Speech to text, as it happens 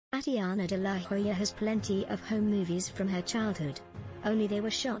Atiana De La Hoya has plenty of home movies from her childhood. Only they were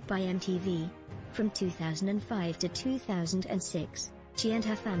shot by MTV. From 2005 to 2006, she and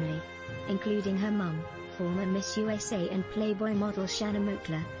her family, including her mum, former Miss USA and Playboy model Shanna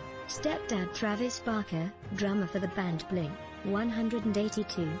Moakler, stepdad Travis Barker, drummer for the band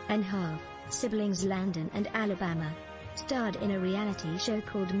Blink-182 and half, siblings Landon and Alabama, starred in a reality show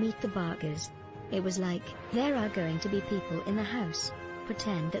called Meet the Barkers. It was like, there are going to be people in the house.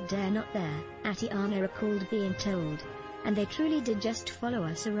 Pretend that they're not there, Atiana recalled being told. And they truly did just follow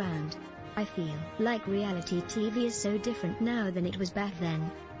us around. I feel like reality TV is so different now than it was back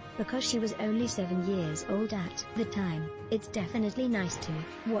then. Because she was only 7 years old at the time, it's definitely nice to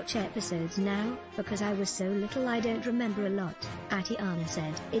watch episodes now, because I was so little I don't remember a lot, Atiana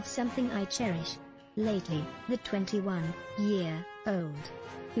said. It's something I cherish. Lately, the 21-year-old,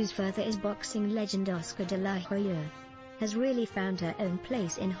 whose father is boxing legend Oscar De La Hoya, has really found her own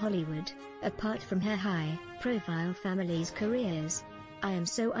place in Hollywood, apart from her high-profile family's careers. I am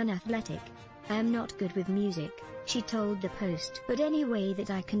so unathletic. I am not good with music, she told the Post. But any way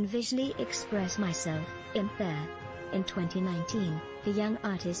that I can visually express myself, I'm there. In 2019, the young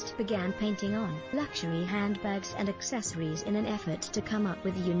artist began painting on luxury handbags and accessories in an effort to come up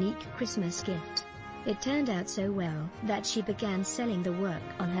with a unique Christmas gift. It turned out so well that she began selling the work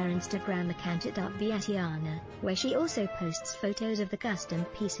on her Instagram account at @Atiana, where she also posts photos of the custom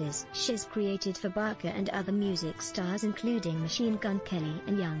pieces she's created for Barker and other music stars including Machine Gun Kelly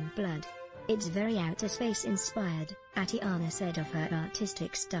and Youngblood. It's very outer space inspired, Atiana said of her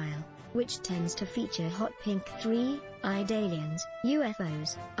artistic style, which tends to feature hot pink three-eyed aliens,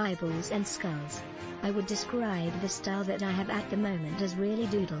 UFOs, eyeballs and skulls. I would describe the style that I have at the moment as really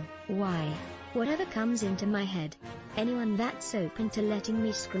doodle. Why? Whatever comes into my head. Anyone that's open to letting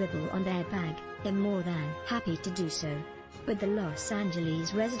me scribble on their bag, I'm more than happy to do so. But the Los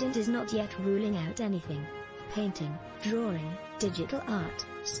Angeles resident is not yet ruling out anything. Painting, drawing, digital art,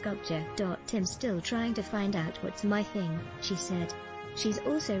 sculpture. I'm still trying to find out what's my thing, she said. She's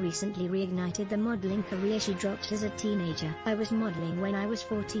also recently reignited the modeling career she dropped as a teenager. I was modeling when I was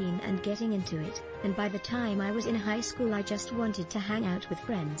 14 and getting into it, and by the time I was in high school I just wanted to hang out with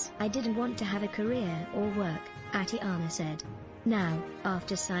friends. I didn't want to have a career or work, Atiana said. Now,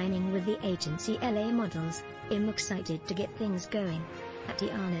 after signing with the agency LA Models, I'm excited to get things going.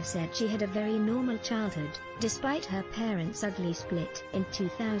 Atiana said she had a very normal childhood, despite her parents' ugly split. In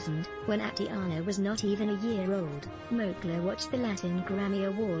 2000, when Atiana was not even a year old, Moakler watched the Latin Grammy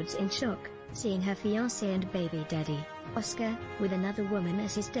Awards in shock, seeing her fiancé and baby daddy, Oscar, with another woman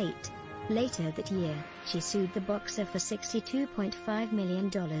as his date. Later that year, she sued the boxer for $62.5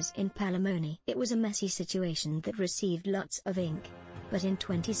 million in palimony. It was a messy situation that received lots of ink. But in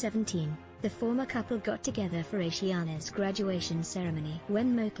 2017, the former couple got together for Atiana's graduation ceremony.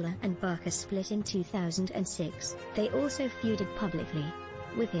 When Moakler and Barker split in 2006, they also feuded publicly,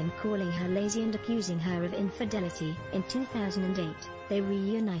 with him calling her lazy and accusing her of infidelity. In 2008, they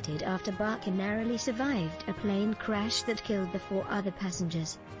reunited after Barker narrowly survived a plane crash that killed the 4 other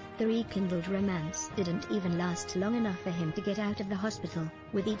passengers. The rekindled romance didn't even last long enough for him to get out of the hospital,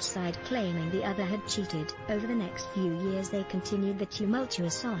 with each side claiming the other had cheated. Over the next few years they continued the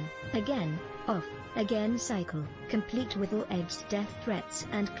tumultuous on-again, off-again cycle, complete with all-edged death threats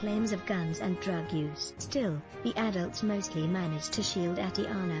and claims of guns and drug use. Still, the adults mostly managed to shield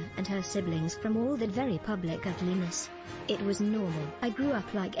Atiana and her siblings from all that very public ugliness. It was normal. I grew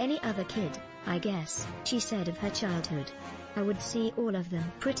up like any other kid, I guess, she said of her childhood. I would see all of them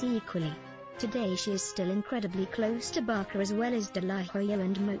pretty equally. Today she is still incredibly close to Barker as well as De La Hoya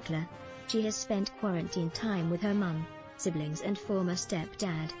and Moakler. She has spent quarantine time with her mum, siblings and former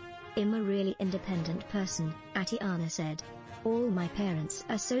stepdad. I'm a really independent person, Atiana said. All my parents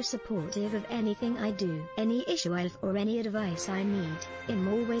are so supportive of anything I do. Any issue I have or any advice I need, I'm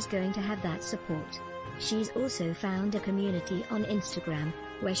always going to have that support. She's also found a community on Instagram,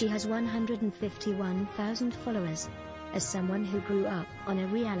 where she has 151,000 followers. As someone who grew up on a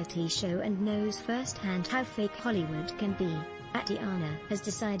reality show and knows firsthand how fake Hollywood can be, Atiana has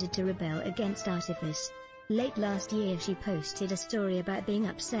decided to rebel against artifice. Late last year she posted a story about being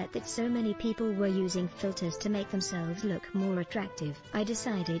upset that so many people were using filters to make themselves look more attractive. I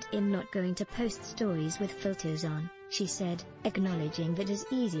decided I'm not going to post stories with filters on, she said, acknowledging that is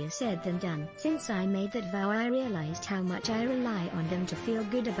easier said than done. Since I made that vow I realized how much I rely on them to feel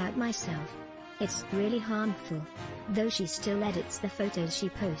good about myself. It's really harmful. Though she still edits the photos she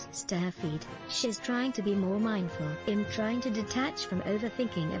posts to her feed, she's trying to be more mindful. I'm trying to detach from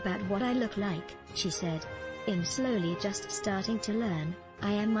overthinking about what I look like, she said. I'm slowly just starting to learn,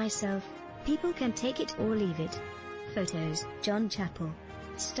 I am myself. People can take it or leave it. Photos, John Chappell.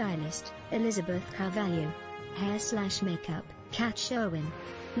 Stylist, Elizabeth Carvalho. Hair/makeup, Kat Sherwin.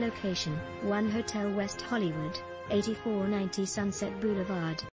 Location, 1 Hotel West Hollywood, 8490 Sunset Boulevard.